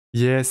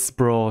Yes,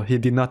 bro. He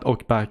did not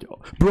oak back.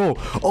 Bro,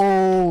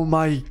 oh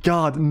my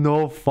god.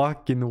 No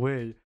fucking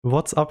way.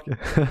 What's up?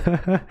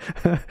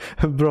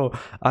 Bro,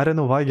 I don't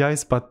know why,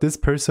 guys, but this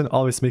person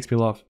always makes me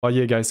laugh. But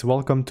yeah, guys,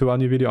 welcome to a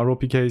new video on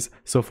Roatpkz.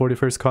 So for the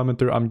first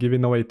commenter, I'm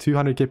giving away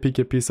 200k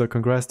PKP, so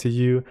congrats to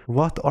you.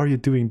 What are you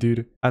doing,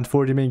 dude? And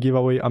for the main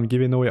giveaway, I'm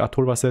giving away a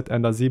Torva set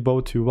and a Z-bow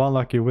to one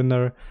lucky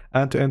winner.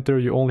 And to enter,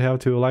 you only have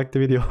to like the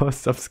video,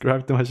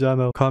 subscribe to my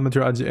channel, comment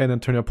your IGN,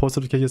 and turn your post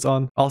notifications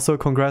on. Also,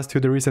 congrats to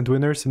the recent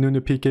winners,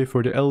 Nunu Pk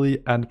for the LE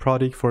and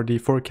Prottick for the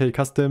 4k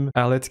custom.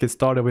 And let's get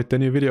started with the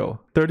new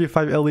video.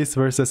 35 LEs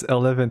versus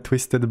 11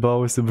 twisted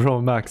bows.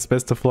 Bro, Max,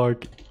 best of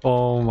luck.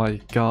 Oh my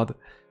god.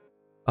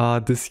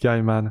 This guy,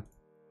 man.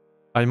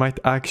 I might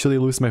actually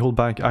lose my whole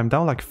bank. I'm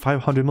down like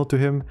 500 mil to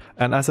him.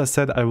 And as I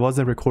said, I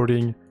wasn't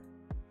recording.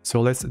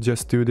 So let's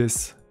just do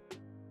this.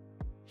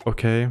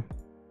 Okay.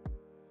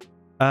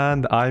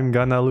 And I'm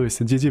gonna lose.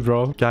 GG,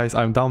 bro. Guys,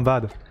 I'm down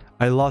bad.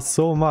 I lost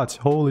so much.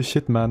 Holy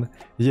shit, man.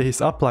 Yeah,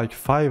 he's up like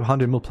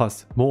 500 mil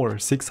plus. More.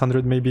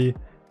 600 maybe.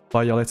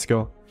 But yeah, let's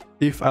go.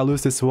 If I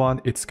lose this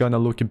one, it's gonna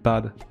look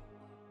bad.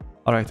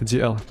 Alright,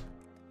 GL.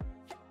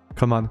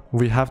 Come on.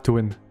 We have to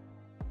win.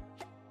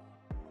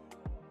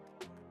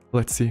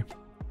 Let's see.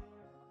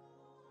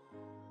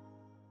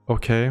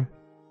 Okay.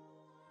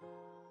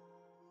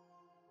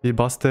 He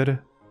busted.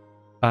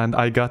 And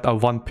I got a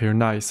 1 pair.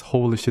 Nice.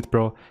 Holy shit,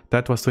 bro.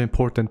 That was so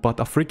important. But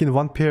a freaking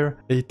 1 pair.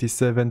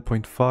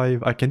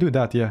 87.5. I can do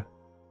that, yeah.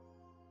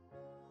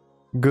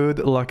 Good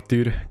luck,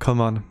 dude.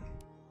 Come on.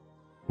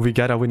 We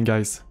gotta win,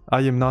 guys.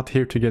 I am not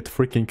here to get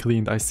freaking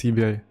cleaned. I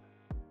CBA.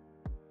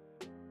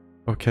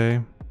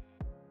 Okay.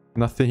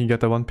 Nothing. He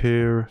got a 1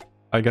 pair.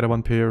 I got a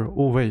 1 pair.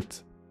 Oh,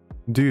 wait.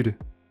 Dude.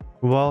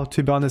 Well,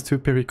 to be honest, 2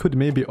 pair. He could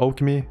maybe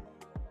oak me.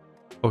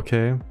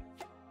 Okay.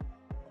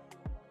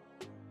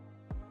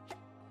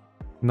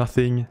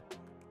 Nothing.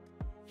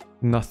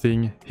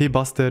 Nothing. He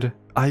busted.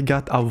 I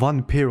got a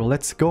 1 pair.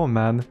 Let's go,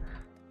 man.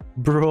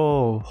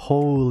 Bro,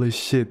 holy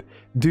shit.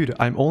 Dude,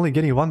 I'm only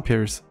getting 1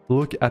 pairs.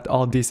 Look at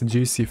all these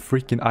juicy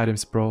freaking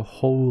items, bro.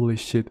 Holy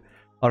shit.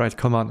 Alright,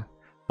 come on.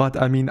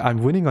 But I mean, I'm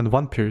winning on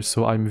 1 pairs,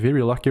 so I'm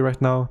very lucky right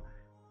now.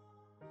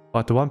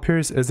 But 1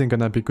 pairs isn't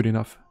gonna be good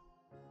enough.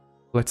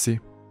 Let's see.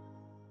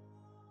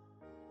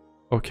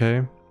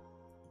 Okay.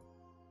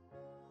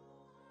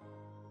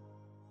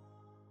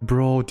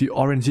 Bro, the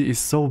RNG is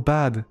so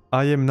bad.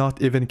 I am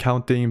not even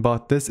counting,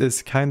 but this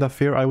is kinda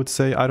fair, I would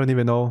say. I don't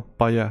even know.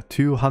 But yeah,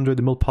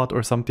 200 mil pot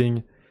or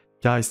something.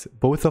 Guys,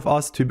 both of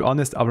us, to be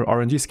honest, our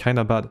RNG is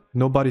kinda bad.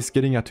 Nobody's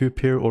getting a 2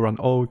 pair or an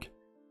oak.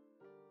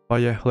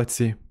 But yeah, let's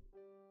see.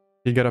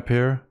 He got a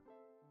pair.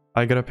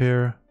 I got a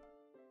pair.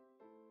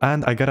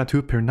 And I got a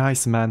 2 pair.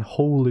 Nice, man.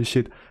 Holy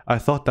shit. I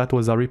thought that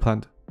was a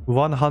replant.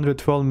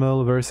 112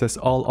 mil versus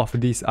all of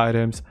these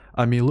items.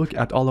 I mean, look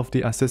at all of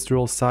the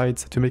ancestral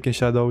sides to making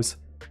shadows.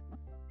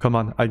 Come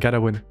on, I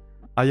gotta win.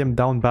 I am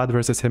down bad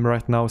versus him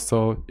right now,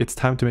 so it's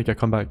time to make a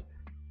comeback.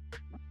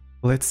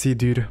 Let's see,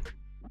 dude.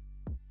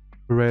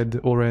 Red,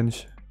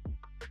 orange.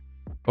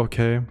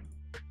 Okay.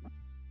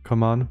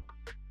 Come on.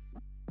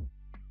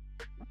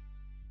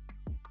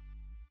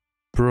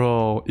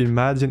 Bro,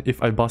 imagine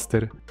if I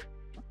busted.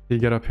 He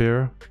got up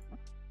here.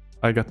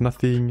 I got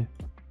nothing.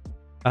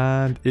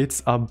 And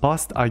it's a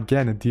bust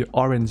again. The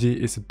RNG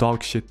is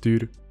dog shit,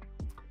 dude.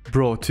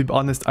 Bro, to be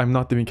honest, I'm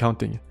not even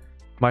counting.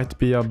 Might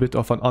be a bit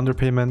of an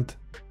underpayment.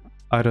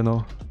 I don't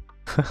know.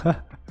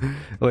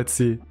 Let's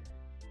see.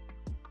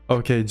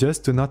 Okay,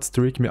 just do not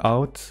streak me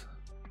out.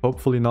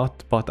 Hopefully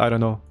not, but I don't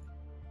know.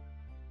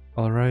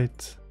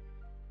 Alright.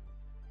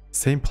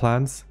 Same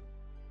plans.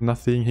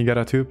 Nothing. He got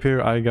a 2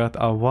 pair. I got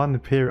a 1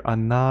 pair.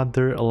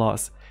 Another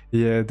loss.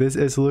 Yeah, this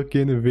is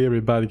looking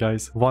very bad,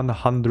 guys.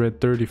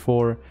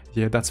 134.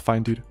 Yeah, that's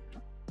fine, dude.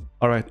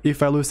 Alright,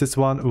 if I lose this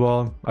one,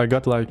 well, I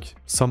got like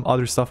some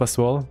other stuff as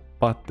well.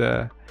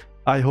 But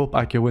I hope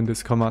I can win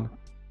this. Come on.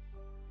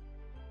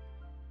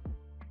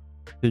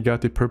 He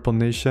got the purple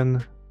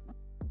nation.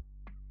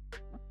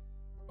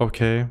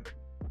 Okay.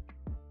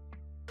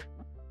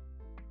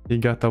 He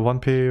got a 1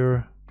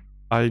 pair.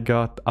 I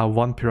got a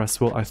 1 pair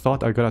as well. I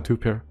thought I got a 2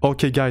 pair.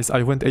 Okay, guys,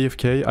 I went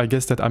AFK. I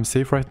guess that I'm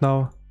safe right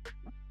now.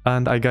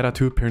 And I got a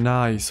 2 pair.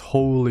 Nice.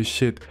 Holy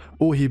shit.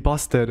 Oh, he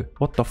busted.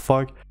 What the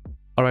fuck?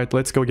 Alright,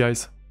 let's go,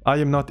 guys. I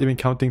am not even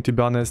counting, to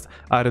be honest.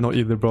 I don't know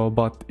either, bro,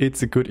 but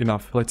it's good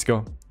enough. Let's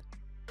go.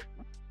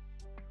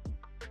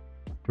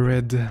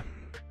 Red.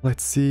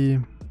 Let's see.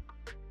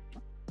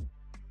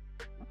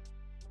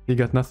 He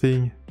got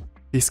nothing.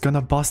 He's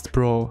gonna bust,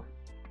 bro.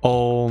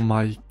 Oh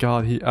my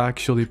god, he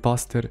actually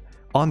busted.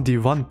 On the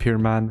 1 pair,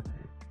 man.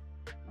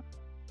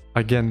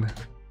 Again.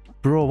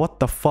 Bro, what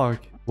the fuck?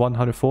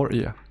 104?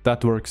 Yeah,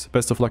 that works.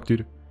 Best of luck,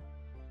 dude.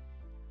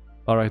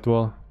 Alright,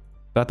 well,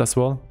 that as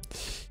well.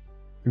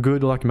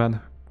 Good luck,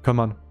 man. Come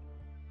on.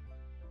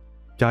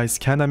 Guys,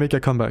 can I make a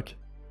comeback?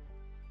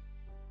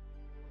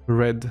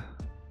 Red.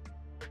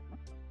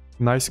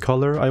 Nice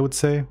color, I would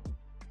say.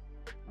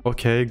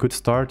 Okay, good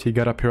start. He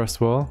got up here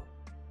as well.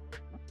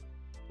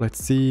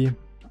 Let's see.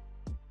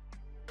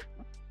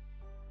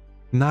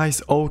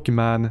 Nice oak,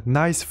 man.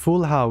 Nice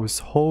full house.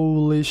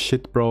 Holy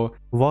shit, bro.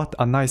 What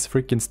a nice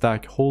freaking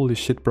stack. Holy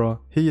shit, bro.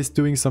 He is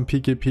doing some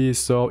PKP,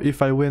 so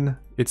if I win,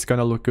 it's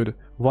gonna look good.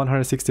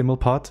 160 mil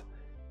pot.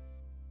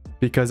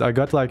 Because I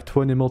got like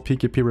 20 mil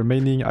PKP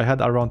remaining. I had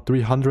around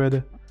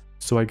 300.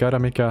 So I gotta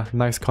make a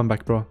nice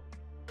comeback, bro.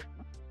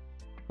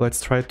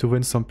 Let's try to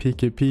win some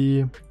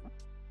PKP.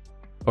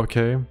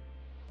 Okay.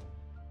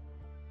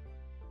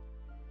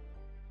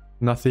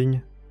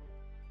 Nothing.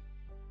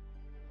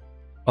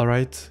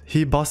 Alright,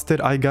 he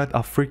busted. I got a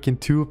freaking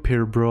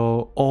 2-pair,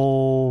 bro.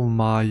 Oh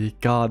my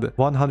god.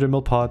 100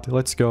 mil pot.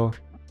 Let's go.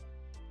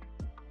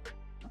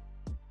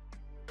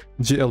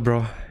 GL,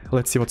 bro.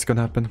 Let's see what's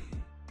gonna happen.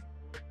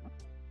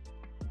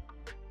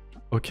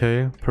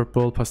 Okay,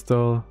 purple,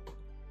 pastel.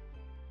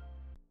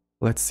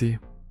 Let's see.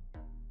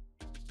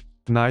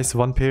 Nice,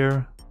 1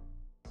 pair.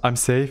 I'm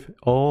safe.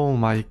 Oh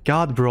my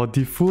god, bro.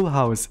 The full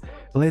house.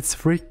 Let's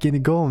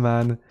freaking go,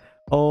 man.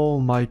 Oh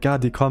my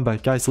god, the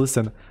comeback. Guys,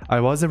 listen, I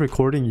wasn't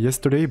recording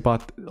yesterday,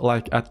 but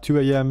like at 2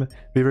 AM,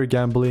 we were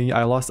gambling.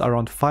 I lost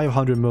around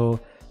 500 mil.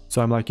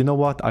 So I'm like, you know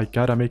what? I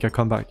gotta make a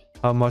comeback.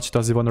 How much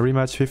does he want to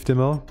rematch? 50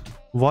 mil?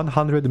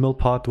 100 mil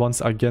pot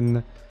once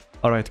again.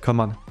 Alright, come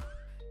on.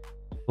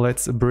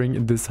 Let's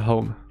bring this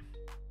home.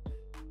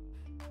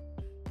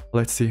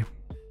 Let's see.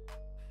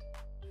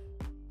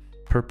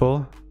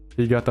 Purple.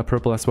 He got a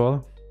purple as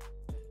well.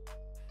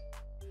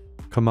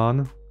 Come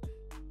on.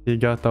 He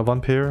got a 1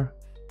 pair.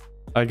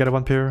 I got a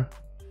 1 pair.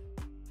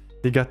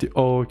 He got the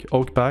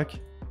oak back.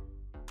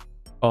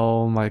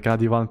 Oh my god,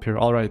 the 1 pair.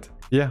 Alright.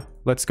 Yeah,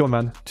 let's go,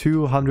 man.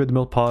 200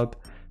 mil pot.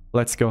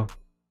 Let's go.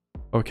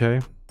 Okay.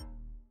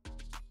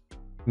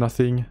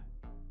 Nothing.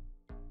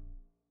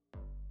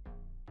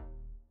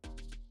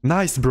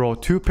 Nice, bro.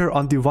 2 pair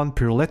on the 1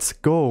 pair. Let's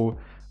go.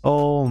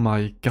 Oh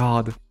my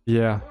god.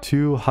 Yeah,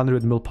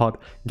 200 mil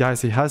pot.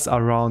 Guys, he has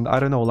around, I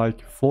don't know,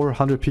 like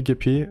 400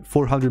 PKP,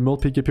 400 mil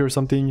PKP or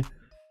something.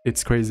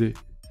 It's crazy.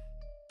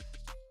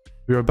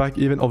 We are back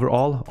even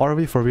overall. Are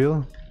we for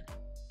real?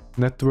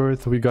 Net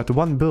worth, we got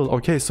 1 bill.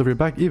 Okay, so we're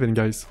back even,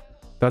 guys.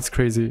 That's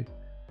crazy.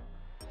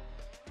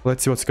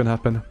 Let's see what's gonna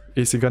happen.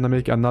 Is he gonna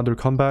make another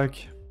comeback?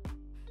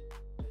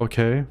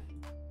 Okay.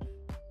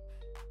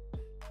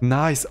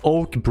 Nice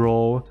oak,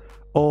 bro.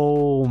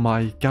 Oh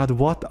my god,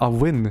 what a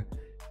win.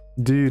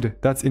 Dude,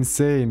 that's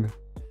insane.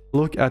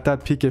 Look at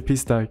that PKP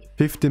stack.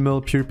 50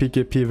 mil pure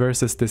PKP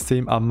versus the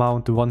same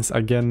amount once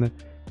again.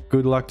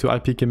 Good luck to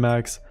IPK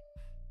Max.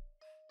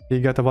 He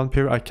got a 1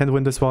 pair. I can't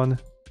win this one.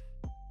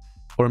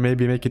 Or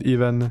maybe make it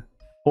even.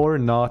 Or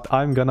not.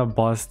 I'm gonna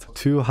bust.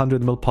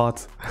 200 mil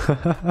pot.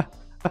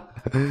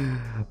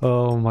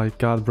 Oh my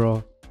god,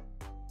 bro.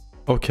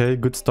 Okay,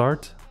 good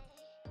start.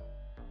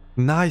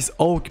 Nice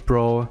oak,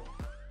 bro.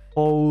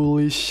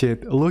 Holy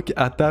shit. Look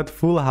at that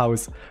full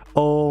house.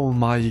 Oh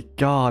my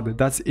god.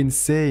 That's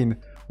insane.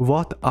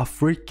 What a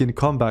freaking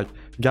comeback.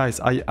 Guys,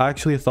 I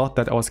actually thought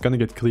that I was gonna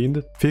get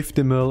cleaned.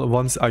 50 mil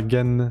once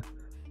again.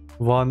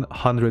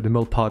 100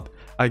 mil pot.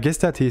 I guess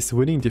that he's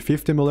winning the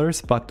 50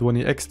 millers, but when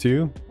he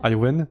X2, I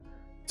win.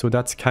 So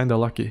that's kinda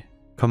lucky.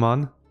 Come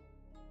on.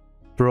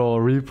 Bro,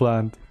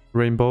 replant.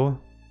 Rainbow.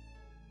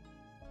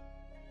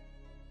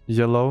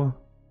 Yellow.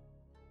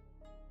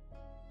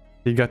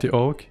 He got the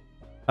oak.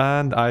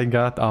 And I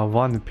got a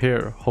 1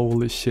 pair.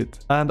 Holy shit.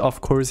 And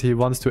of course he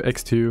wants to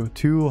X2.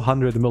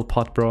 200 mil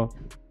pot, bro.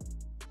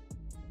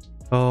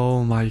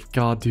 Oh my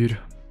god, dude.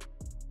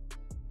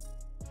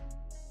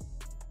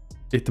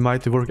 It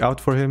might work out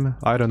for him.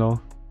 I don't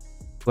know.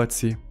 Let's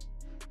see.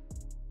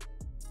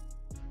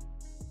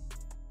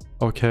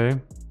 Okay.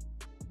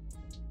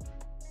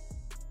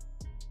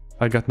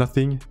 I got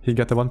nothing. He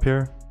got a 1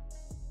 pair.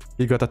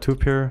 He got a 2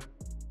 pair.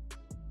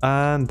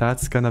 And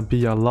that's gonna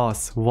be a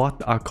loss.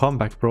 What a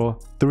comeback, bro.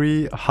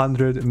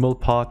 300 mil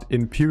pot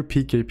in pure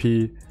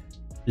PKP.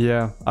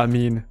 Yeah, I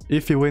mean,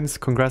 if he wins,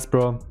 congrats,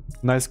 bro.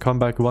 Nice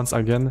comeback once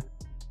again.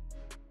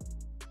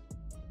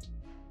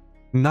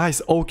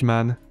 Nice oak,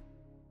 man.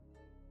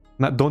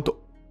 Don't...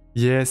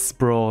 Yes,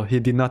 bro. He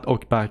did not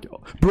oak back.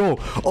 Bro,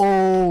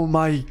 oh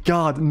my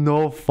god.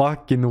 No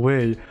fucking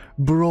way.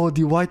 Bro,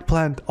 the white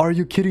plant. Are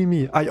you kidding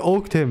me? I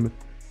oaked him.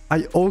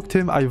 I oaked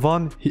him. I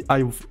won.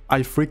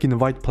 I freaking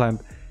white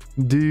plant.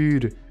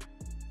 Dude.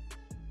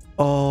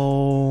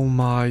 Oh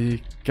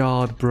my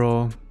god,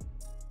 bro.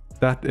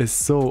 That is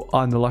so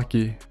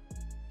unlucky.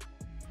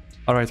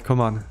 Alright,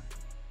 come on.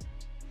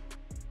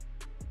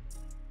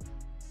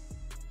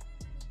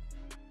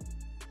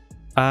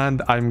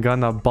 And I'm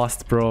gonna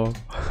bust, bro.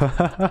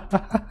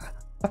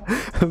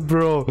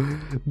 Bro,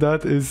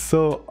 that is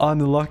so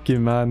unlucky,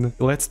 man.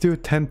 Let's do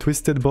 10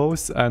 twisted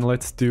bows and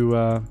let's do...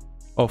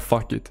 oh,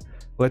 fuck it.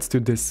 Let's do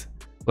this.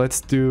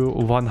 Let's do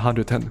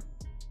 110.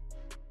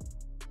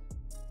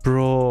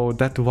 Bro,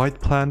 that white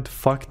plant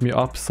fucked me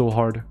up so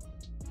hard.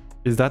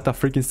 Is that a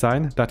freaking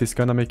sign that he's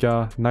gonna make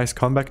a nice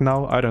comeback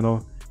now? I don't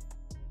know.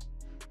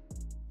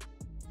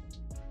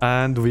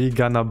 And we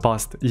gonna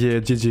bust. Yeah,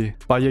 GG.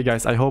 But yeah,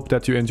 guys, I hope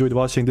that you enjoyed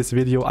watching this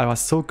video. I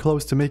was so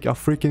close to make a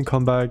freaking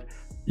comeback,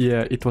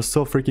 Yeah, it was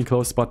so freaking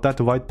close, but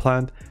that white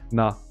plant,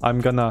 nah,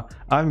 I'm gonna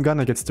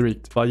get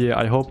streaked. But yeah,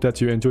 I hope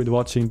that you enjoyed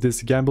watching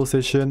this gamble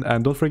session,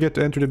 and don't forget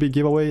to enter the big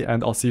giveaway,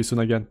 and I'll see you soon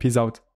again. Peace out.